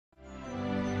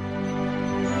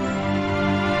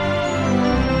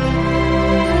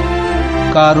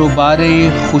کاروبار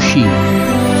خوشی،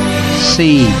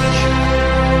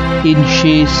 سیج،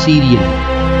 انشے سیریل،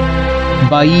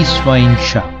 22واں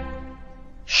انشا،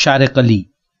 شارق علی۔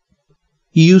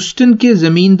 ہیوسٹن کے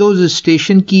زمین دوز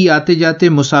اسٹیشن کی آتے جاتے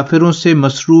مسافروں سے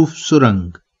مصروف سرنگ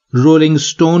رولنگ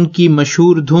سٹون کی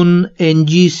مشہور دھن این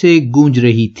جی سے گونج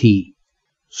رہی تھی۔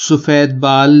 سفید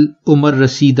بال، عمر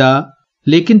رسیدہ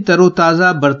لیکن تر و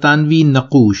تازہ برطانوی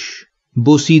نقوش،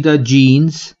 بوسیدہ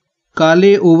جینز،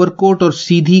 کالے اوور کوٹ اور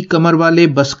سیدھی کمر والے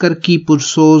بسکر کی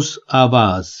پرسوز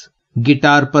آواز،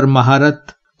 گٹار پر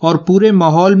مہارت اور پورے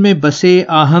ماحول میں بسے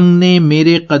آہنگ نے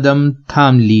میرے قدم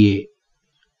تھام لیے۔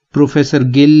 پروفیسر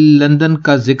گل لندن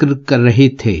کا ذکر کر رہے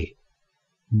تھے۔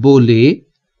 بولے،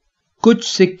 کچھ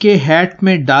سکے ہیٹ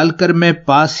میں ڈال کر میں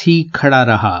پاس ہی کھڑا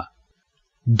رہا۔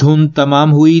 دھن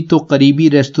تمام ہوئی تو قریبی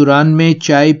ریستوران میں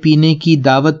چائے پینے کی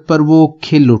دعوت پر وہ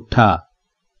کھل اٹھا۔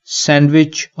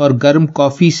 سینڈوچ اور گرم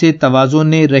کافی سے تواضع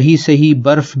نے رہی سہی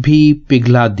برف بھی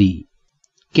پگھلا دی۔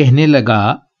 کہنے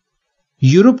لگا،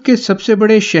 یورپ کے سب سے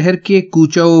بڑے شہر کے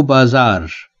کوچہ و بازار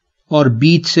اور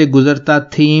بیچ سے گزرتا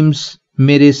تھیمز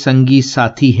میرے سنگی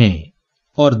ساتھی ہیں،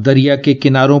 اور دریا کے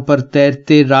کناروں پر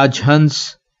تیرتے راج ہنس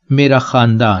میرا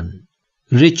خاندان۔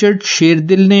 رچرڈ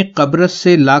شیردل نے قبرص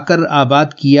سے لا کر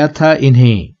آباد کیا تھا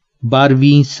انہیں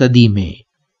 12ویں صدی میں۔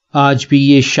 آج بھی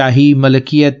یہ شاہی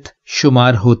ملکیت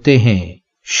شمار ہوتے ہیں۔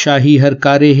 شاہی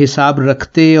ہرکار حساب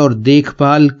رکھتے اور دیکھ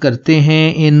بھال کرتے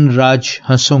ہیں ان راج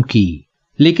ہنسوں کی،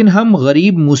 لیکن ہم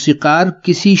غریب موسیقار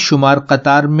کسی شمار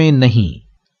قطار میں نہیں۔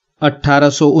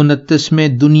 1829 میں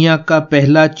دنیا کا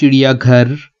پہلا چڑیا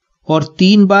گھر اور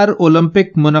 3 بار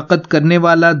اولمپک منعقد کرنے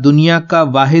والا دنیا کا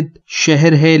واحد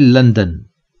شہر ہے لندن۔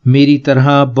 میری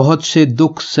طرح بہت سے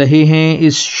دکھ سہے ہیں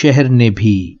اس شہر نے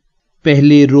بھی۔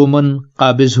 پہلے رومن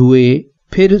قابض ہوئے،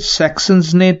 پھر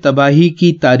سیکسنز نے تباہی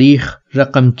کی تاریخ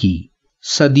رقم کی۔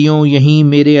 صدیوں یہیں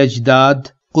میرے اجداد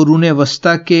قرون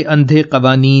وسطیٰ کے اندھے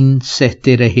قوانین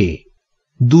سہتے رہے۔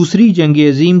 دوسری جنگ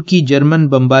عظیم کی جرمن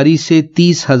بمباری سے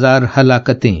 30,000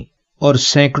 ہلاکتیں اور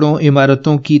سینکڑوں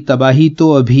عمارتوں کی تباہی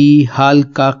تو ابھی حال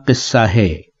کا قصہ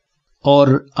ہے۔ اور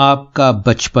آپ کا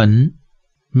بچپن؟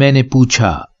 میں نے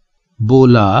پوچھا۔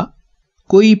 بولا،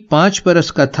 کوئی 5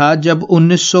 برس کا تھا جب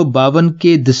 1952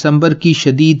 کے دسمبر کی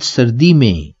شدید سردی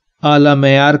میں اعلی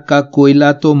معیار کا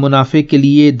کوئلہ تو منافع کے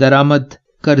لیے درآمد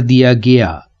کر دیا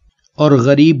گیا، اور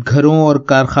غریب گھروں اور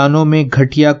کارخانوں میں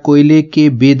گھٹیا کوئلے کے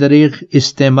بے دریغ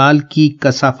استعمال کی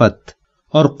کثافت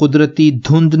اور قدرتی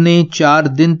دھند نے 4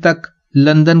 دن تک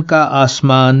لندن کا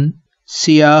آسمان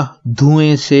سیاہ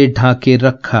دھوئیں سے ڈھانکے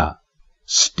رکھا۔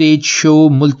 سٹیج شو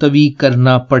ملتوی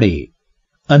کرنا پڑے۔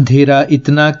 اندھیرا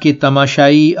اتنا کہ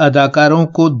تماشائی اداکاروں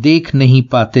کو دیکھ نہیں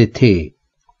پاتے تھے۔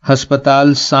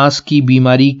 ہسپتال سانس کی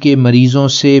بیماری کے مریضوں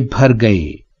سے بھر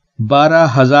گئے۔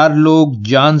 12,000 لوگ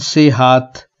جان سے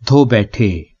ہاتھ دھو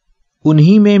بیٹھے۔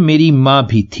 انہی میں میری ماں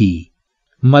بھی تھی۔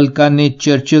 ملکہ نے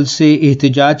چرچل سے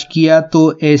احتجاج کیا تو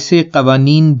ایسے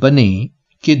قوانین بنے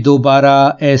کہ دوبارہ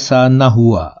ایسا نہ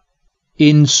ہوا۔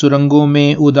 ان سرنگوں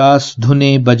میں اداس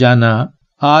دھنیں بجانا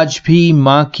آج بھی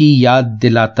ماں کی یاد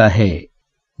دلاتا ہے۔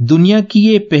 دنیا کی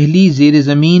یہ پہلی زیر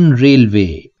زمین ریلوے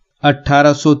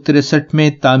 1863 میں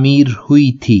تعمیر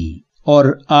ہوئی تھی اور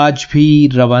آج بھی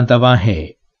رواں دواں ہے۔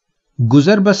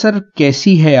 گزر بسر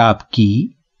کیسی ہے آپ کی؟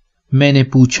 میں نے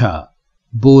پوچھا۔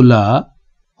 بولا،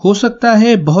 ہو سکتا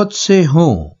ہے بہت سے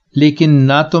ہوں، لیکن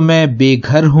نہ تو میں بے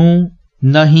گھر ہوں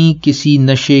نہ ہی کسی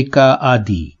نشے کا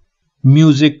عادی۔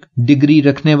 میوزک ڈگری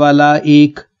رکھنے والا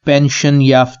ایک پینشن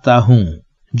یافتہ ہوں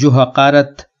جو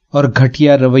حقارت اور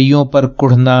گھٹیا رویوں پر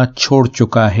کڑھنا چھوڑ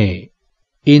چکا ہے۔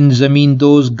 ان زمین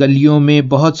دوز گلیوں میں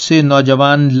بہت سے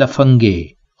نوجوان لفنگے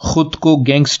خود کو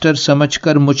گینگسٹر سمجھ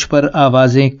کر مجھ پر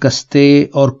آوازیں کستے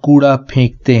اور کوڑا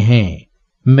پھینکتے ہیں۔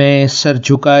 میں سر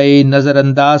جھکائے نظر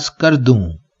انداز کر دوں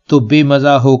تو بے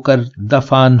مزہ ہو کر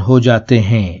دفان ہو جاتے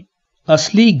ہیں۔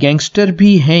 اصلی گینگسٹر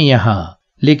بھی ہیں یہاں،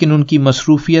 لیکن ان کی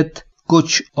مصروفیت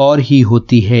کچھ اور ہی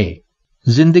ہوتی ہے۔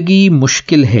 زندگی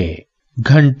مشکل ہے۔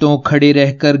 گھنٹوں کھڑے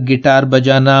رہ کر گٹار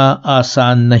بجانا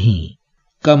آسان نہیں۔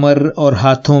 کمر اور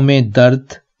ہاتھوں میں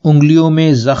درد، انگلیوں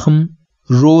میں زخم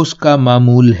روز کا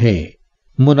معمول ہے۔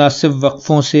 مناسب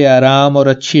وقفوں سے آرام اور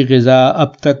اچھی غذا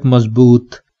اب تک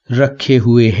مضبوط رکھے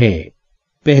ہوئے ہے۔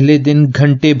 پہلے دن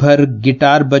گھنٹے بھر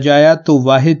گٹار بجایا تو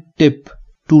واحد ٹپ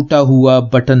ٹوٹا ہوا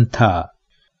بٹن تھا۔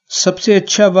 سب سے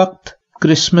اچھا وقت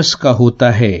کرسمس کا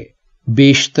ہوتا ہے۔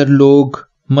 بیشتر لوگ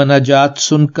مناجات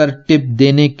سن کر ٹپ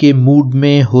دینے کے موڈ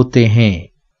میں ہوتے ہیں،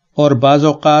 اور بعض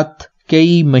اوقات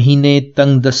کئی مہینے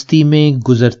تنگ دستی میں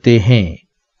گزرتے ہیں۔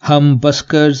 ہم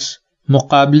بسکرز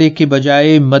مقابلے کے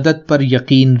بجائے مدد پر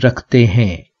یقین رکھتے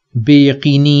ہیں۔ بے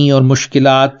یقینی اور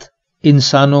مشکلات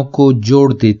انسانوں کو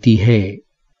جوڑ دیتی ہے۔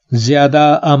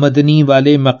 زیادہ آمدنی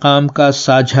والے مقام کا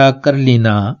ساجھا کر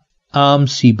لینا عام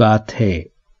سی بات ہے۔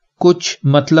 کچھ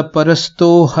مطلب پرست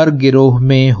تو ہر گروہ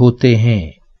میں ہوتے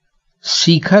ہیں۔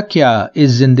 سیکھا کیا اس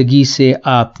زندگی سے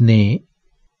آپ نے؟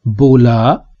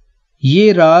 بولا،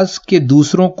 یہ راز کہ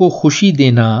دوسروں کو خوشی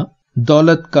دینا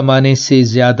دولت کمانے سے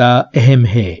زیادہ اہم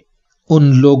ہے۔ ان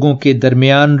لوگوں کے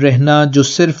درمیان رہنا جو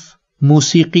صرف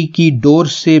موسیقی کی ڈور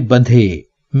سے بندھے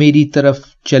میری طرف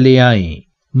چلے آئیں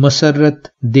مسرت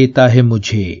دیتا ہے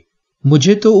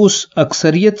مجھے تو اس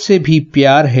اکثریت سے بھی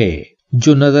پیار ہے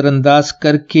جو نظر انداز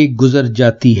کر کے گزر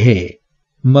جاتی ہے،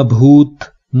 مبہوت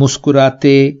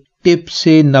مسکراتے ٹپ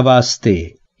سے نوازتے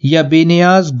یا بے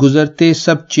نیاز گزرتے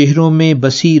سب چہروں میں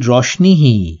بسی روشنی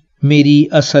ہی میری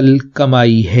اصل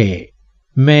کمائی ہے۔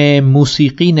 میں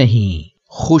موسیقی نہیں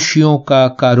خوشیوں کا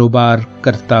کاروبار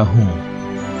کرتا ہوں۔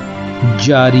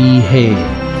 جاری ہے۔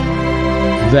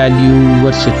 ویلیو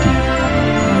ورسٹی،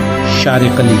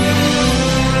 شارق علی۔